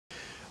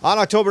On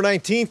October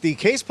 19th, the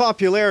Caisse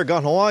Populaire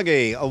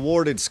Kahnawake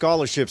awarded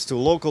scholarships to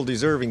local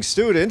deserving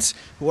students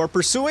who are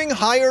pursuing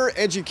higher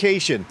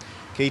education.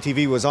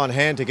 KTV was on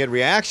hand to get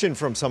reaction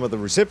from some of the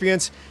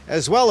recipients,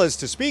 as well as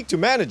to speak to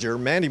Manager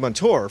Mandie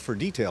Montour for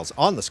details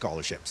on the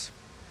scholarships.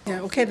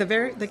 Yeah, okay,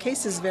 the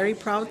Caisse is very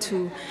proud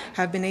to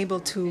have been able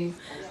to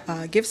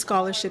give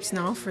scholarships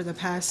now for the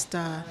past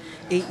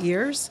 8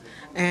 years,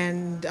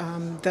 and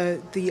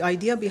the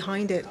idea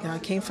behind it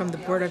came from the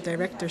board of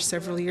directors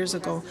several years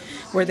ago,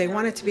 where they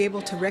wanted to be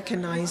able to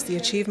recognize the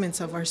achievements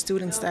of our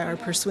students that are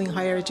pursuing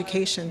higher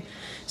education,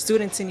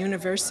 students in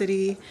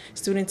university,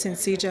 students in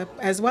CEGEP,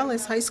 as well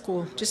as high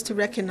school, just to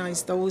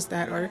recognize those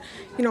that are,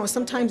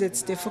 sometimes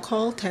it's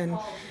difficult, and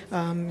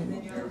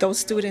those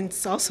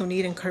students also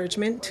need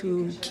encouragement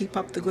to keep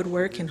up the good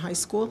work in high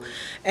school.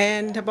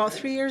 And about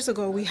 3 years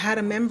ago, we had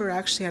a member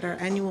actually at our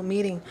annual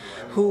meeting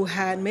who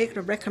had made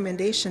a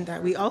recommendation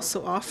that we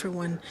also offer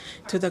one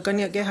to the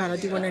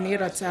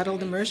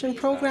adult immersion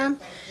program,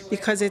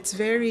 because it's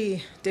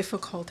very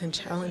difficult and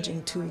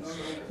challenging to,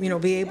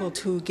 be able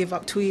to give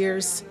up 2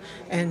 years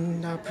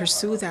and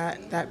pursue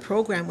that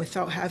program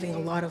without having a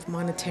lot of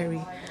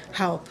monetary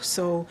help.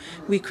 So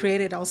we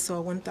created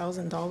also a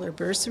 $1,000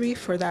 bursary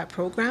for that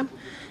program,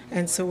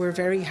 and so we're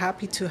very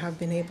happy to have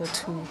been able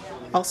to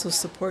also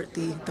support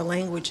the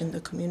language in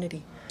the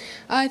community.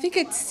 I think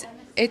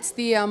it's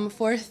the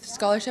fourth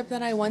scholarship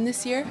that I won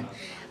this year,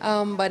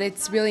 but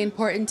it's really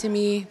important to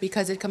me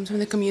because it comes from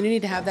the community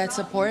to have that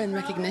support and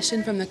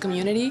recognition from the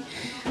community.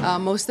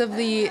 Most of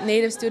the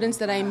Native students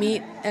that I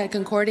meet at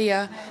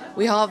Concordia,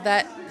 we all have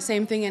that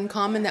same thing in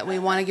common, that we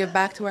want to give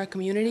back to our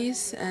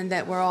communities and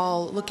that we're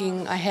all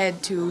looking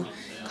ahead to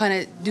kind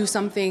of do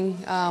something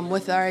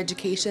with our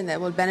education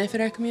that will benefit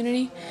our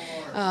community.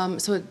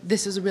 So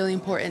this is really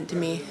important to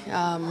me.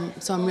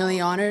 So I'm really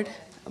honored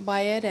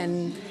by it,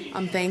 and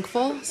I'm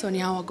thankful. So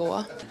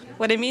Nihawagoa.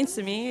 What it means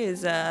to me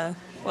is,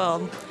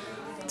 well,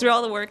 through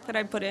all the work that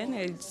I put in,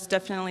 it's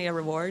definitely a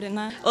reward in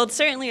that. Well, it's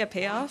certainly a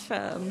payoff.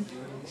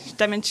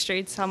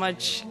 Demonstrates how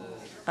much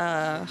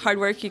hard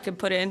work you could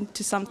put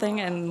into something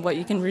and what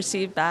you can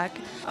receive back.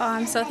 Oh,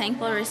 I'm so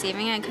thankful for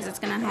receiving it because it's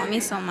going to help me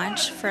so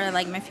much for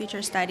my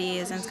future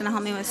studies, and it's going to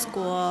help me with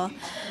school.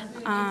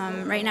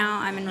 Right now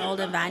I'm enrolled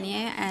in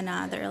Vanier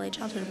and the early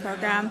childhood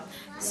program,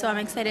 so I'm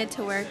excited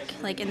to work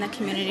in the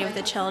community with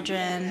the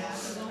children,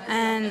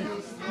 and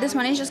this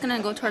money is just going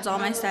to go towards all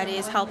my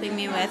studies, helping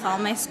me with all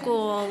my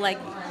school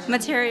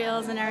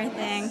materials and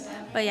everything.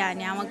 But yeah,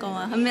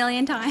 Nihawagoa a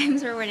million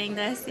times for winning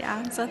this. Yeah,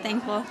 I'm so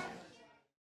thankful.